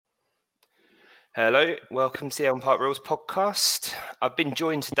Hello, welcome to the Elm Park Rules podcast. I've been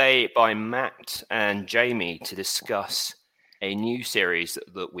joined today by Matt and Jamie to discuss a new series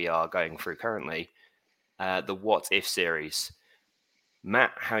that we are going through currently, the What If series.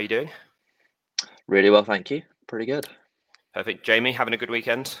 Matt, how are you doing? Really well, thank you. Pretty good. Perfect. Jamie, having a good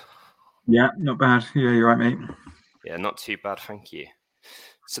weekend? Yeah, not bad. Yeah, you're right, mate. Yeah, not too bad, thank you.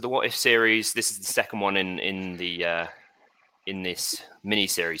 So the What If series, this is the second one in this mini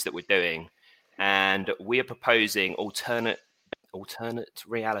series that we're doing, and we are proposing alternate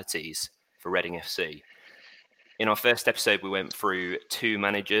realities for Reading FC. In our first episode, we went through two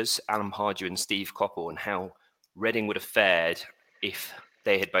managers, Alan Pardew and Steve Coppell, and how Reading would have fared if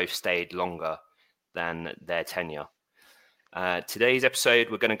they had both stayed longer than their tenure. Today's episode,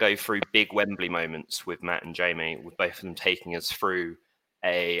 we're going to go through big Wembley moments with Matt and Jamie, with both of them taking us through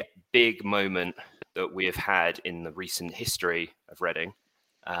a big moment that we have had in the recent history of Reading,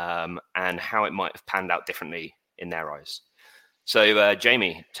 and how it might have panned out differently in their eyes. So,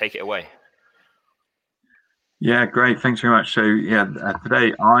 Jamie, take it away. Yeah, great. Thanks very much. So,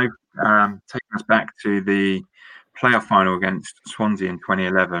 today I've taken us back to the playoff final against Swansea in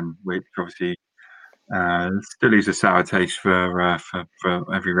 2011, which obviously still leaves a sour taste for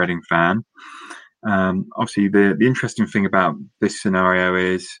every Reading fan. Obviously, the interesting thing about this scenario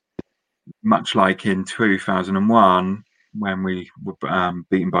is, much like in 2001, when we were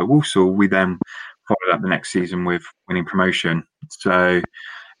beaten by Walsall, we then followed up the next season with winning promotion. So,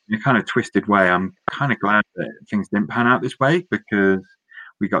 in a kind of twisted way, I'm kind of glad that things didn't pan out this way, because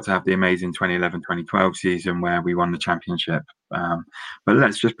we got to have the amazing 2011-2012 season where we won the championship. But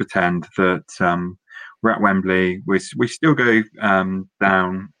let's just pretend that we're at Wembley. We still go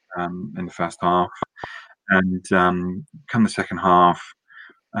down in the first half, and come the second half,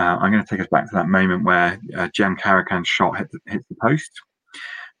 I'm going to take us back to that moment where Jem Karacan's shot hits the post.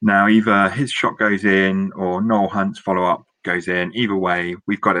 Now, either his shot goes in or Noel Hunt's follow-up goes in. Either way,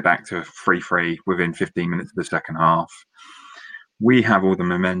 we've got it back to 3-3 within 15 minutes of the second half. We have all the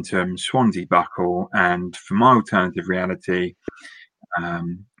momentum, Swansea buckle, and for my alternative reality,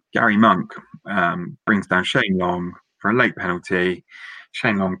 Gary Monk brings down Shane Long for a late penalty.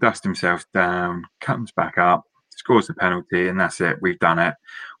 Shane Long dusts himself down, comes back up, scores the penalty, and that's it. We've done it.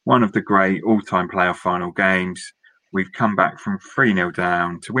 One of the great all-time playoff final games. We've come back from 3-0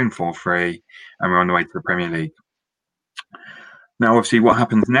 down to win 4-3, and we're on the way to the Premier League. Now, obviously, what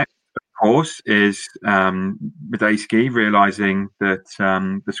happens next, of course, is Medeski, realising that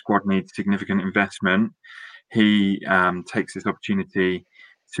the squad needs significant investment. He takes this opportunity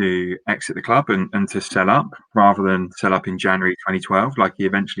to exit the club and to sell up, rather than sell up in January 2012, like he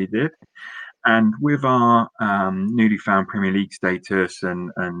eventually did. And with our newly found Premier League status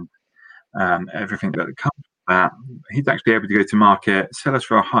and everything that comes with that, he's actually able to go to market, sell us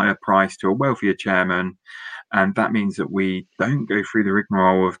for a higher price to a wealthier chairman. And that means that we don't go through the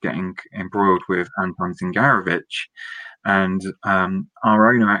rigmarole of getting embroiled with Anton Zingarovic. And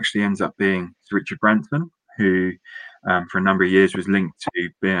our owner actually ends up being Sir Richard Branson, who for a number of years was linked to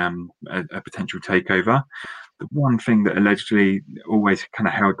a potential takeover. The one thing that allegedly always kind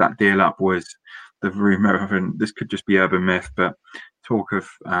of held that deal up was the rumour of, and this could just be urban myth, but talk of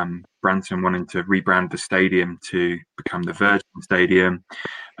Branson wanting to rebrand the stadium to become the Virgin Stadium.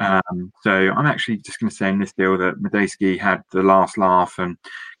 So I'm actually just going to say in this deal that Medeski had the last laugh and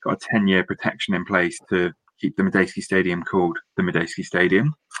got a 10-year protection in place to keep the Medeski Stadium called the Medeski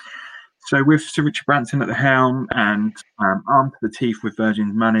Stadium. So with Sir Richard Branson at the helm and armed to the teeth with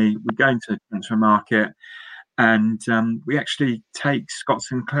Virgin's money, we go into the transfer market, and we actually take Scott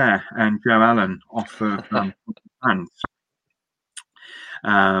Sinclair and Joe Allen off of hands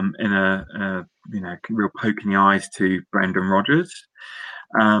in a real poke in the eyes to Brendan Rodgers.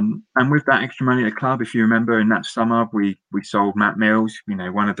 And with that extra money at the club, if you remember, in that summer, we sold Matt Mills,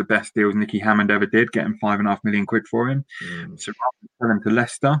 one of the best deals Nicky Hammond ever did, getting £5.5 million for him. So rather than sell him to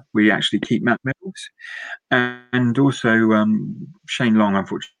Leicester, we actually keep Matt Mills. And also Shane Long,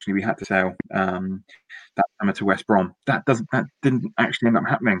 unfortunately, we had to sell that summer to West Brom. That didn't actually end up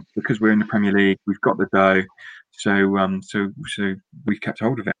happening because we're in the Premier League. We've got the dough, so we've kept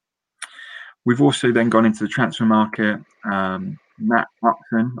hold of it. We've also then gone into the transfer market. Matt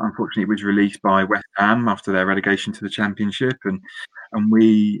Upson, unfortunately, was released by West Ham after their relegation to the Championship, and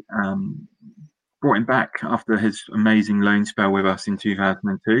we brought him back after his amazing loan spell with us in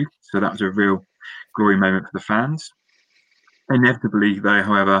 2002. So that was a real glory moment for the fans. Inevitably, though,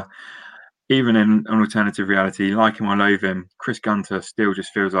 however, even in an alternative reality, like him or loathe him, Chris Gunter still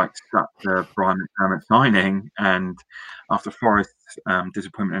just feels like such a Brian McDermott signing. And after Forest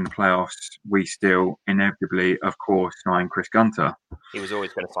disappointment in the playoffs, we still inevitably, of course, signed Chris Gunter. He was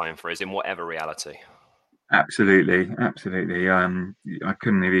always going to sign for us in whatever reality. Absolutely. I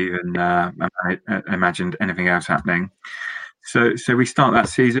couldn't have even imagined anything else happening. So we start that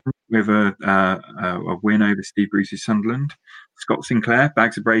season with a win over Steve Bruce's Sunderland. Scott Sinclair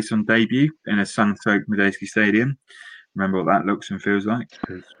bags a brace on debut in a sun-soaked Madejski Stadium. Remember what that looks and feels like?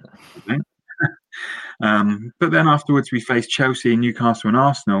 But then afterwards, we face Chelsea, Newcastle, and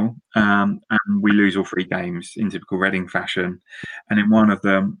Arsenal, and we lose all 3 games in typical Reading fashion. And in one of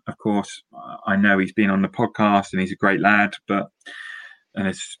them, of course, I know he's been on the podcast and he's a great lad, and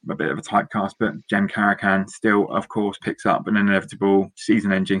it's a bit of a typecast, but Jem Karacan still, of course, picks up an inevitable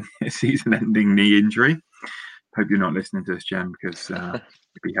season-ending knee injury. Hope you're not listening to this, Jem, because you'd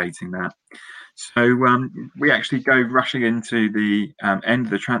be hating that. So we actually go rushing into the end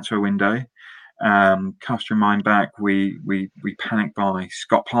of the transfer window. Cast your mind back, we panicked by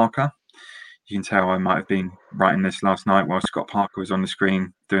Scott Parker. You can tell I might have been writing this last night while Scott Parker was on the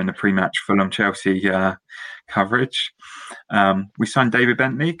screen doing the pre-match Fulham-Chelsea coverage. We signed David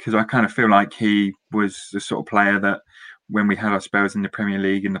Bentley because I kind of feel like he was the sort of player that when we had our spells in the Premier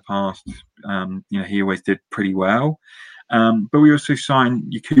League in the past, he always did pretty well. But we also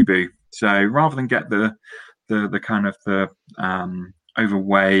signed Yakubu. So rather than get the kind of the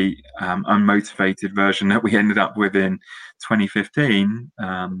overweight, unmotivated version that we ended up with in 2015,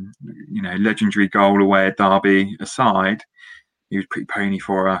 legendary goal away at Derby aside, he was pretty pony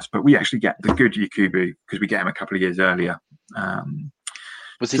for us. But we actually get the good Yakubu because we get him a couple of years earlier.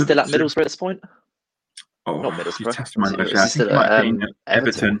 Was he still at Middlesbrough at this point? Oh, not Middlesbrough. I think it might have been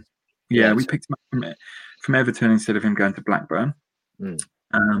Everton. Yeah, we picked him up from Everton instead of him going to Blackburn.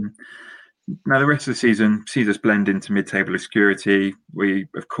 Now, the rest of the season sees us blend into mid-table obscurity. We,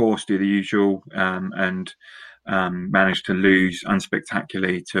 of course, do the usual and manage to lose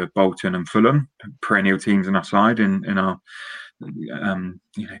unspectacularly to Bolton and Fulham, perennial teams on our side in our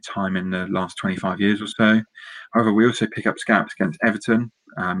time in the last 25 years or so. However, we also pick up scalps against Everton,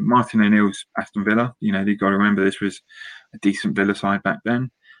 Martin O'Neill's Aston Villa. You've got to remember this was a decent Villa side back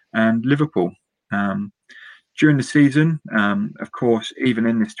then, and Liverpool. During the season, of course, even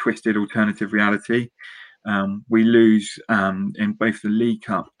in this twisted alternative reality, we lose in both the League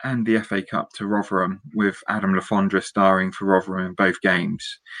Cup and the FA Cup to Rotherham, with Adam Le Fondre starring for Rotherham in both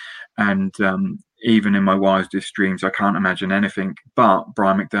games. And even in my wildest dreams, I can't imagine anything but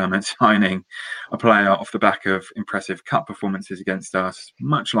Brian McDermott signing a player off the back of impressive cup performances against us,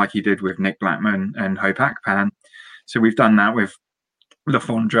 much like he did with Nick Blackman and Hope Akpan. So we've done that with Le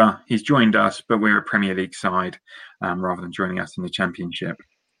Fondre. He's joined us, but we're a Premier League side rather than joining us in the Championship.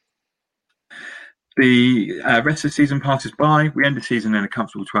 The rest of the season passes by. We end the season in a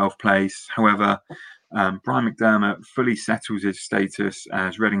comfortable 12th place. However, Brian McDermott fully settles his status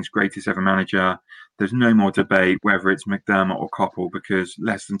as Reading's greatest ever manager. There's no more debate whether it's McDermott or Coppell, because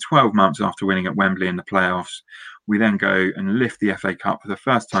less than 12 months after winning at Wembley in the playoffs, we then go and lift the FA Cup for the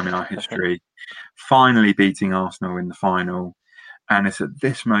first time in our history, finally beating Arsenal in the final. And it's at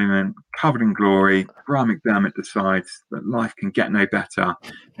this moment, covered in glory, Brian McDermott decides that life can get no better,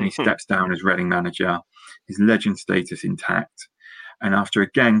 and he steps down as Reading manager, his legend status intact. And after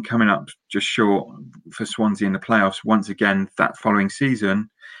again coming up just short for Swansea in the playoffs once again that following season,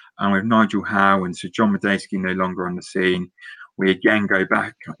 and with Nigel Howe and Sir John Madejski no longer on the scene, we again go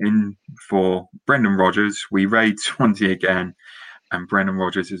back in for Brendan Rodgers. We raid Swansea again, and Brendan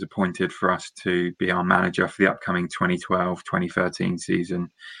Rodgers is appointed for us to be our manager for the upcoming 2012-2013 season.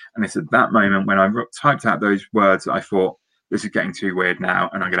 And it's at that moment when I typed out those words that I thought, this is getting too weird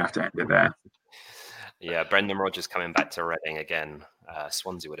now, and I'm going to have to end it there. Yeah, Brendan Rodgers coming back to Reading again.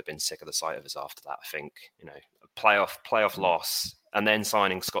 Swansea would have been sick of the sight of us after that, I think. A playoff loss, and then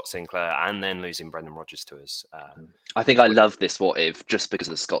signing Scott Sinclair, and then losing Brendan Rodgers to us. I think I love this what if just because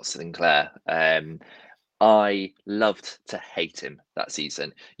of Scott Sinclair. I loved to hate him that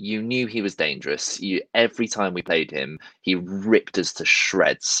season. You knew he was dangerous. Every time we played him, he ripped us to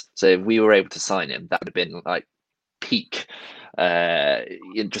shreds. So if we were able to sign him, that would have been like peak. It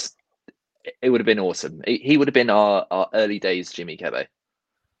would have been awesome. He would have been our early days Jimmy Kebe.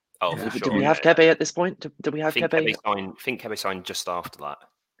 Oh, for sure. Did we have Kebe at this point? Did we have Kebe? I think Kebe signed just after that.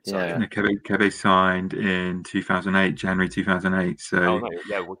 So, yeah. Kebe signed in 2008, January 2008. So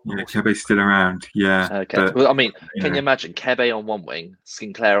Kebe's still around. Yeah. Okay. But, well, I mean, can you imagine Kebe on one wing,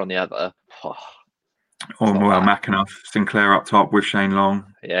 Sinclair on the other? Or McAnuff, Sinclair up top with Shane Long.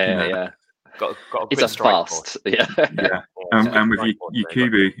 Yeah. Got a it's a fast. Yeah. And with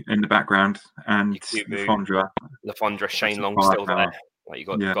Yakubu in the background and Le Fondre. Shane Long still there. Like you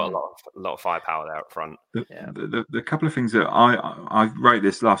got a lot of firepower there up front. The couple of things that I wrote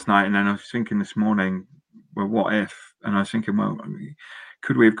this last night, and then I was thinking this morning, well, what if? And I was thinking, well,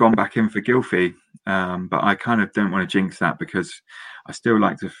 could we have gone back in for Gylfi? But I kind of don't want to jinx that because I still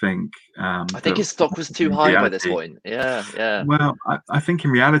like to think. I think his stock was too high by this point. Yeah. Well, I think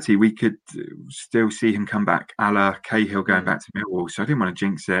in reality we could still see him come back, a la Cahill going back to Millwall. So I didn't want to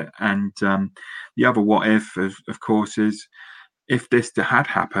jinx it. And the other what if, of course, is if this had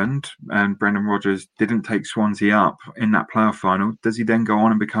happened and Brendan Rodgers didn't take Swansea up in that playoff final, does he then go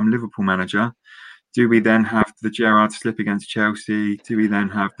on and become Liverpool manager? Do we then have the Gerrard slip against Chelsea? Do we then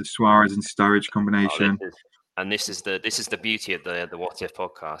have the Suarez and Sturridge combination? This is the beauty of the What If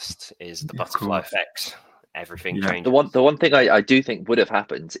podcast is the butterfly effect. Everything changes. The one thing I do think would have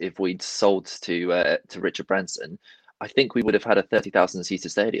happened if we'd sold to Richard Branson, I think we would have had a 30,000 seater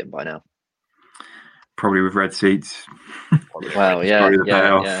stadium by now. Probably with red seats. Wow, yeah.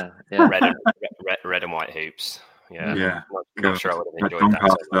 Red and white hoops. Yeah. Not sure I would have enjoyed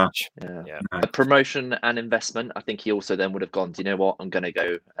that so much. Yeah. A promotion and investment. I think he also then would have gone, do you know what? I'm going to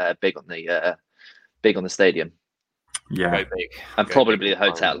go big on the stadium. Yeah. Go big. And probably the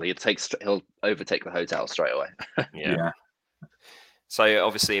hotel. He'll overtake the hotel straight away. Yeah. So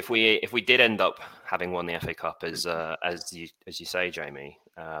obviously, if we did end up having won the FA Cup, as you say, Jamie,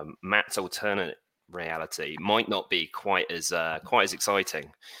 Matt's alternate reality might not be quite as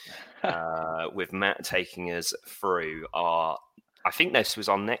exciting. With Matt taking us through I think this was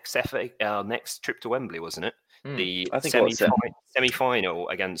our next next trip to Wembley, wasn't it? The semi-final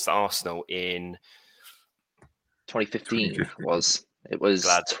against Arsenal in 2015 was. It was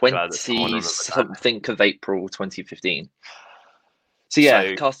 20 something of April 2015.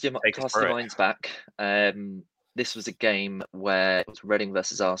 So cast your minds back. This was a game where it was Reading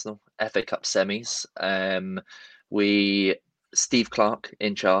versus Arsenal, FA Cup semis. Steve Clarke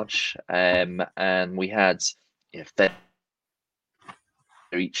in charge, and we had Federici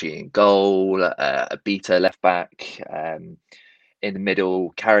in goal, Abita left back, in the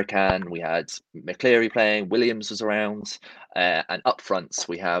middle, Karakan. We had McCleary playing, Williams was around, and up front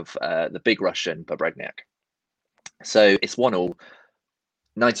we have the big Russian Babregniak. So it's 1-1.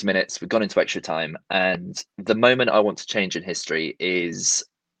 90 minutes, we've gone into extra time, and the moment I want to change in history is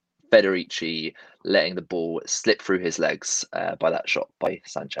Federici letting the ball slip through his legs by that shot by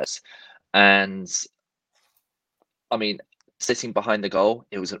Sanchez. And I mean, sitting behind the goal,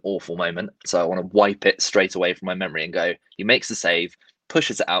 it was an awful moment. So I want to wipe it straight away from my memory and go, he makes the save,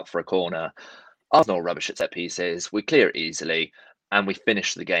 pushes it out for a corner. Arsenal rubbish at set pieces. We clear it easily, and we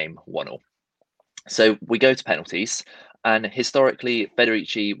finish the game 1-1. So we go to penalties. And historically,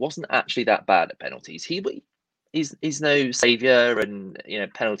 Federici wasn't actually that bad at penalties. He's no saviour and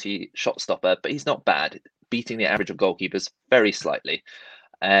penalty shot stopper, but he's not bad, beating the average of goalkeepers very slightly.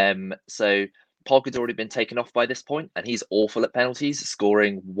 So Pog had already been taken off by this point, and he's awful at penalties,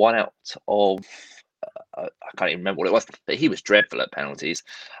 scoring 1 out of I can't even remember what it was, but he was dreadful at penalties.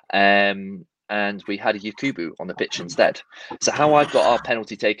 And we had a Yakubu on the pitch instead. So how I've got our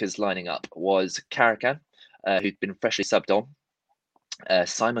penalty takers lining up was Karakan, who'd been freshly subbed on,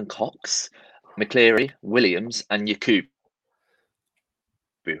 Simon Cox, McCleary, Williams, and Yakubu.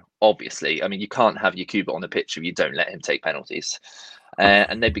 Obviously, I mean, you can't have Yakubu on the pitch if you don't let him take penalties.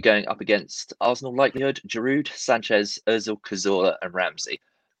 And they'd be going up against Arsenal likelihood, Giroud, Sanchez, Ozil, Cazorla, and Ramsey.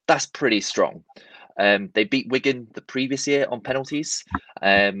 That's pretty strong. They beat Wigan the previous year on penalties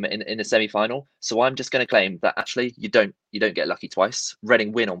in the semi-final. So I'm just going to claim that actually you don't get lucky twice.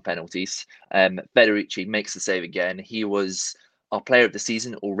 Reading win on penalties. Federici makes the save again. He was our player of the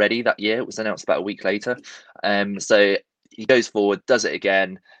season already that year. It was announced about a week later. So he goes forward, does it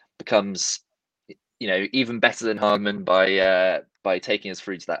again, becomes even better than Hardman by taking us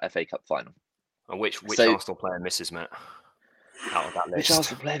through to that FA Cup final. And which Arsenal player misses, Matt, out of that list? Which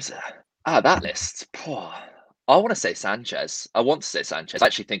Arsenal players? That list. I want to say Sanchez. I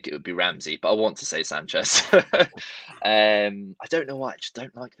actually think it would be Ramsey, but I want to say Sanchez. I don't know why. I just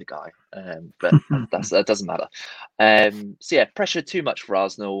don't like the guy. But that doesn't matter. So yeah, pressure too much for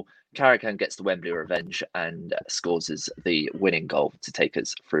Arsenal. Karakan gets the Wembley revenge and scores us the winning goal to take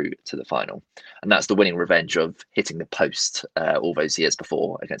us through to the final. And that's the winning revenge of hitting the post all those years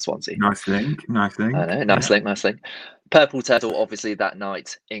before against Swansea. Nice link. I know, nice link. Purple Turtle, obviously, that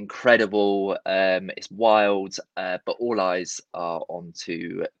night, incredible. It's wild, but all eyes are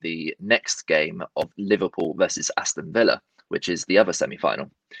onto the next game of Liverpool versus Aston Villa, which is the other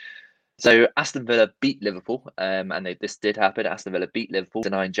semi-final. So Aston Villa beat Liverpool, and this did happen. Aston Villa beat Liverpool,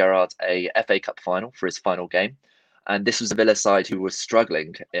 denying Gerrard a FA Cup final for his final game. And this was a Villa side who was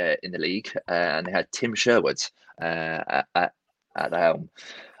struggling in the league, and they had Tim Sherwood at at the helm.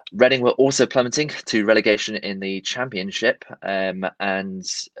 Reading were also plummeting to relegation in the Championship and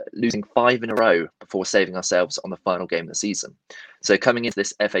losing 5 in a row before saving ourselves on the final game of the season. So coming into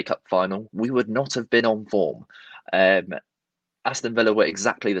this FA Cup final, we would not have been on form. Aston Villa were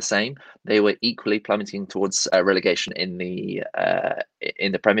exactly the same. They were equally plummeting towards relegation in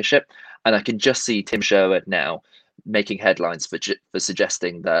the Premiership, and I can just see Tim Sherwood now making headlines for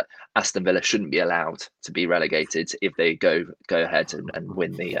suggesting that Aston Villa shouldn't be allowed to be relegated if they go ahead and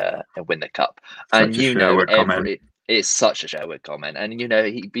win the cup. And you know, it's such a Sherwood comment, and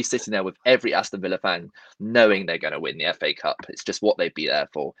he'd be sitting there with every Aston Villa fan knowing they're going to win the FA Cup. It's just what they'd be there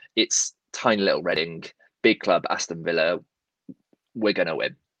for. It's tiny little Reading, big club Aston Villa. We're going to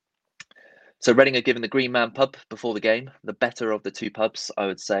win. So Reading are given the Green Man pub before the game, the better of the two pubs, I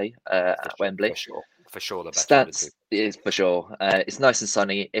would say, at Wembley. For sure, the better of the two. Is for sure. It's nice and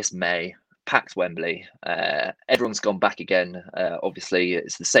sunny. It's May, packed Wembley. Everyone's gone back again. Obviously,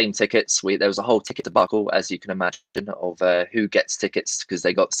 it's the same tickets. There was a whole ticket debacle, as you can imagine, of who gets tickets because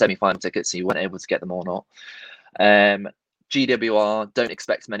they got semi-final tickets, so you weren't able to get them or not. GWR don't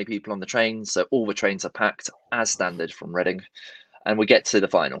expect many people on the train, so all the trains are packed as standard from Reading. And we get to the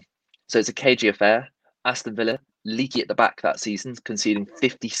final. So it's a cagey affair. Aston Villa, leaky at the back that season, conceding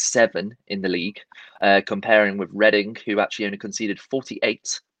 57 in the league, comparing with Reading, who actually only conceded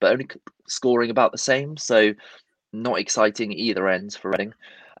 48, but only scoring about the same. So not exciting either end for Reading.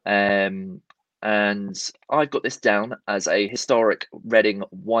 And I've got this down as a historic Reading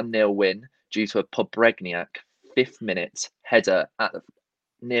 1-0 win due to a Pobregniak 5th minute header at the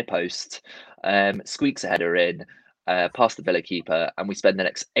near post. Squeaks a header in. Past the Villa keeper, and we spend the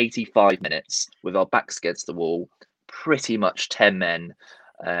next 85 minutes with our backs against the wall, pretty much 10 men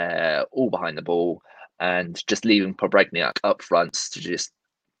all behind the ball, and just leaving Pobregniak up front to just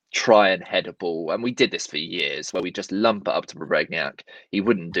try and head a ball. And we did this for years, where we just lump it up to Pobregniak. He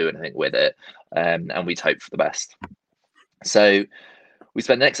wouldn't do anything with it, and we'd hope for the best. So we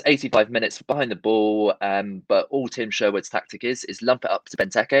spend the next 85 minutes behind the ball, but all Tim Sherwood's tactic is lump it up to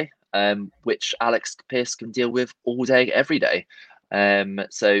Benteke, which Alex Pearce can deal with all day, every day.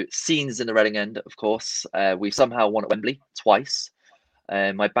 So scenes in the Reading end, of course. We've somehow won at Wembley twice.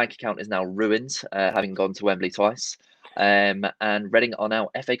 My bank account is now ruined, having gone to Wembley twice. And Reading are now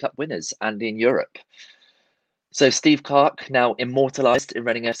FA Cup winners and in Europe. So Steve Clarke, now immortalised in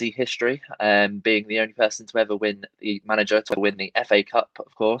Reading FC history, being the only person to ever win the FA Cup,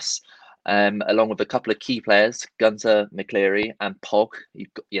 of course, along with a couple of key players, Gunter McCleary and Pog.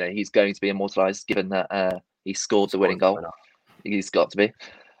 He's going to be immortalised given that he scored the winning goal. He's got to be.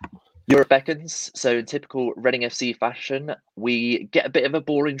 Europe beckons. So in typical Reading FC fashion, we get a bit of a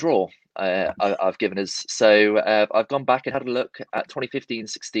boring draw. I've given us. So I've gone back and had a look at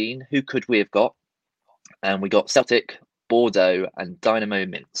 2015-16. Who could we have got? And we got Celtic, Bordeaux, and Dynamo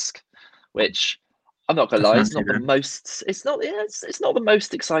Minsk, which I'm not gonna lie, it's not the most. It's not the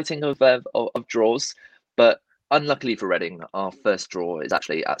most exciting of draws, but unluckily for Reading, our first draw is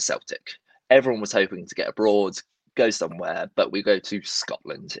actually at Celtic. Everyone was hoping to get abroad, go somewhere, but we go to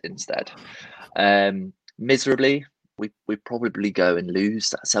Scotland instead. Miserably, we probably go and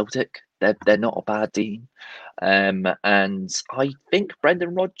lose at Celtic. They're not a bad team, and I think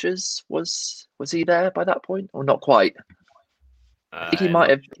Brendan Rodgers was he there by that point or not quite? I think he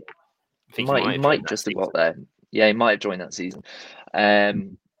might have. He might just have got there. Yeah, he might have joined that season.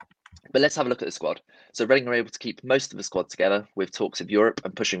 But let's have a look at the squad. So Reading are able to keep most of the squad together with talks of Europe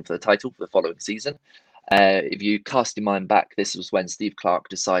and pushing for the title for the following season. If you cast your mind back, this was when Steve Clarke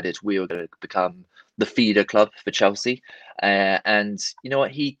decided we were going to become the feeder club for Chelsea. And you know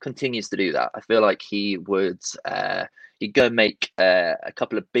what? He continues to do that. I feel like he would he'd go make a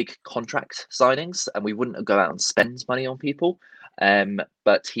couple of big contract signings and we wouldn't go out and spend money on people.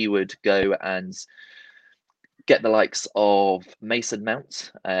 But he would go and get the likes of Mason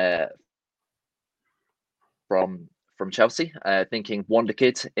Mount from Chelsea, thinking wonder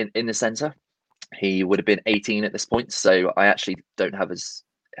kid in the centre. He would have been 18 at this point, so I actually don't have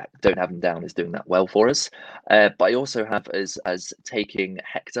him down as doing that well for us. But I also have as taking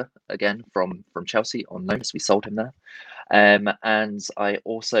Hector again from Chelsea on loan, so we sold him there. And I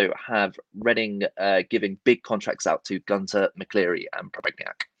also have Reading giving big contracts out to Gunter, McCleary and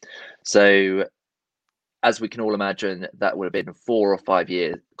Pobregniak. So as we can all imagine, that would have been 4 or 5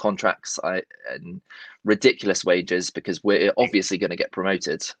 year contracts and ridiculous wages because we're obviously going to get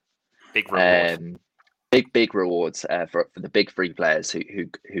promoted. Big rewards. Big rewards for the big three players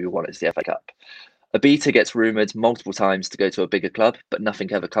who want us the FA Cup. Abita gets rumoured multiple times to go to a bigger club, but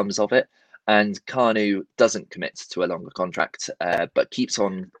nothing ever comes of it. And Kanu doesn't commit to a longer contract, but keeps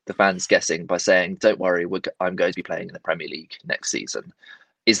on the fans guessing by saying, "Don't worry, I'm going to be playing in the Premier League next season."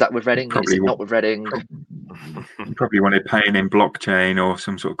 Is that with Reading? Is it not with Reading? Probably wanted paying in blockchain or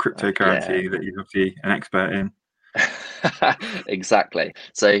some sort of cryptocurrency that he's obviously an expert in. Exactly.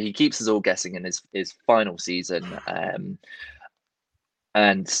 So he keeps us all guessing in his final season,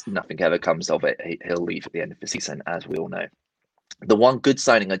 and nothing ever comes of it. He'll leave at the end of the season, as we all know. The one good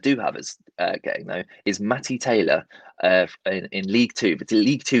signing I do have is getting though is Matty Taylor in League Two, but the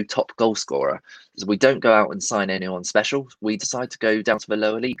League Two top goal scorer. So we don't go out and sign anyone special. We decide to go down to the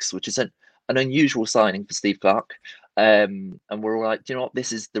lower leagues, which is an unusual signing for Steve Clarke. And we're all like, do you know what?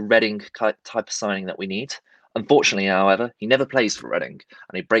 This is the Reading type of signing that we need. Unfortunately, however, he never plays for Reading,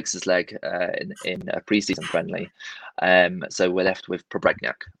 and he breaks his leg in a pre-season friendly. So we're left with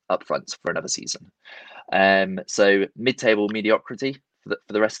Pobregniak up front for another season. So mid-table mediocrity for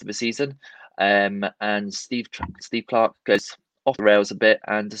the rest of the season. And Steve Clarke goes off the rails a bit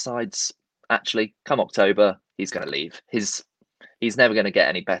and decides, actually, come October, he's going to leave. He's never going to get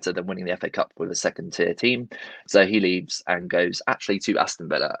any better than winning the FA Cup with a second-tier team. So he leaves and goes actually to Aston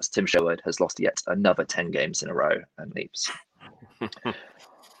Villa, as Tim Sherwood has lost yet another 10 games in a row and leaves.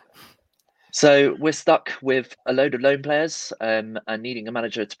 So we're stuck with a load of loan players and needing a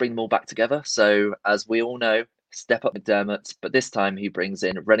manager to bring them all back together. So as we all know, step up McDermott, but this time he brings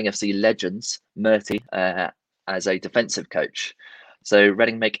in Reading FC legends Murty as a defensive coach. So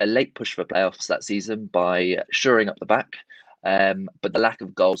Reading make a late push for playoffs that season by shoring up the back. But the lack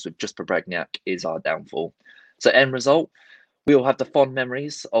of goals with just Pobregniak is our downfall. So end result, we all have the fond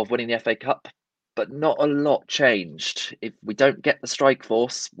memories of winning the FA Cup, but not a lot changed. If we don't get the strike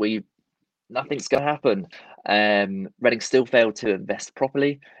force, nothing's going to happen. Reading still failed to invest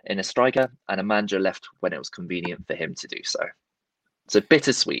properly in a striker, and a manager left when it was convenient for him to do so. So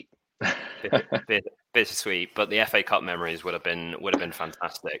bittersweet. Bittersweet, but the FA Cup memories would have been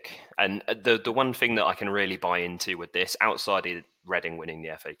fantastic. And the one thing that I can really buy into with this, outside of Reading winning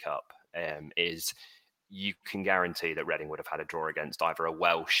the FA Cup, is you can guarantee that Reading would have had a draw against either a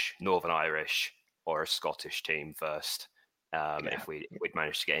Welsh, Northern Irish, or a Scottish team first. If we'd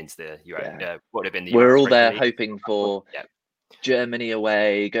managed to get into the Euro, would have been the. We're all there hoping for Germany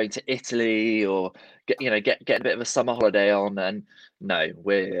away, going to Italy, or get a bit of a summer holiday on, and no,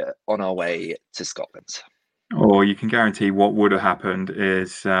 we're on our way to Scotland. Or you can guarantee what would have happened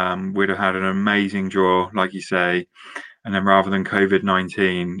is we'd have had an amazing draw, like you say, and then rather than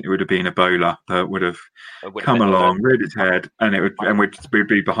COVID-19, it would have been Ebola that would have come along, reared its head, and we'd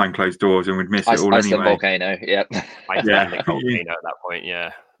be behind closed doors and we'd miss it all Iceland anyway. Volcano, Icelandic volcano at that point,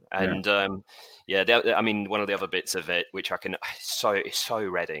 and I mean, one of the other bits of it, which it's so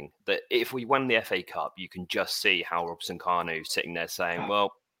Reading, that if we won the FA Cup, you can just see how Robson Kanu sitting there saying,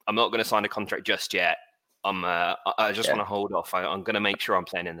 "Well, I'm not going to sign a contract just yet. I just want to hold off. I'm going to make sure I'm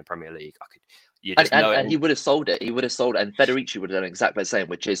playing in the Premier League." And he would have sold it. He would have sold it, and Federici would have done exactly the same,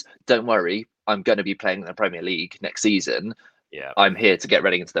 which is, "Don't worry, I'm going to be playing in the Premier League next season. Yeah, I'm here to get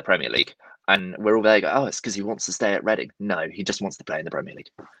Reading into the Premier League." And we're all there going, "Oh, it's because he wants to stay at Reading." No, he just wants to play in the Premier League.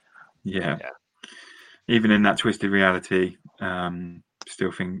 Yeah. Even in that twisted reality,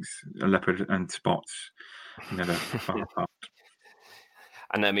 still thinks a leopard and spots, they're far apart.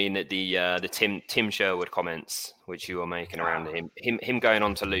 And I mean the Tim Sherwood comments, which you were making around him going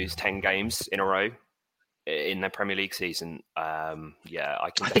on to lose 10 games in a row in the Premier League season. I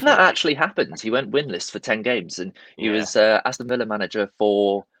think that actually happened. He went winless for 10 games, and he was Aston Villa manager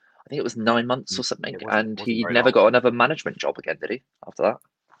for, I think it was 9 months or something, and he never got another management job again, did he? After that,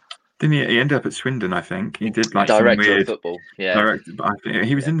 didn't he? He ended up at Swindon, I think. He did like director some weird of football. Yeah, director. But I think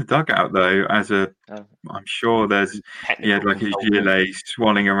he was in the dugout though. I'm sure he had like his gilet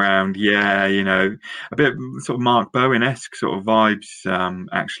swelling around. Yeah, a bit sort of Mark Bowen-esque sort of vibes.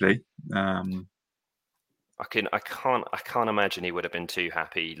 Actually, I can't imagine he would have been too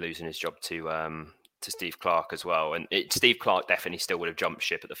happy losing his job to Steve Clarke as well. And Steve Clarke definitely still would have jumped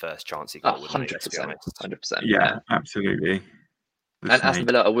ship at the first chance he got. 100%. Yeah, absolutely. And Aston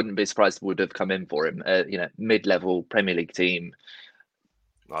Villa, I wouldn't be surprised, would have come in for him. Mid-level Premier League team.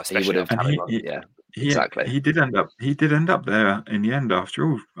 Well, he would have. Exactly. He did end up there in the end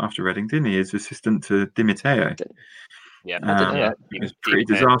after Reading, didn't he? As assistant to Di Matteo. Yeah, it was pretty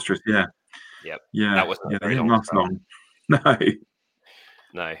disastrous. Yeah. Yep. Yeah. That wasn't very long. Last long.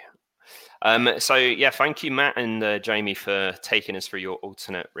 No. So thank you, Matt and Jamie, for taking us through your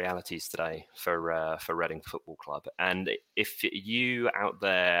alternate realities today for Reading Football Club. And if you out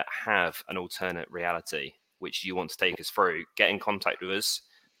there have an alternate reality which you want to take us through, get in contact with us.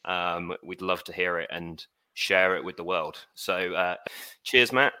 We'd love to hear it and share it with the world. So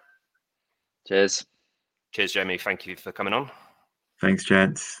cheers, Matt. Cheers. Cheers, Jamie. Thank you for coming on. Thanks,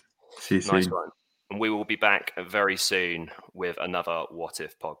 gents. See you Nice soon. one. And we will be back very soon with another What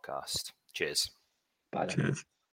If podcast. Cheers. Bye then. Cheers.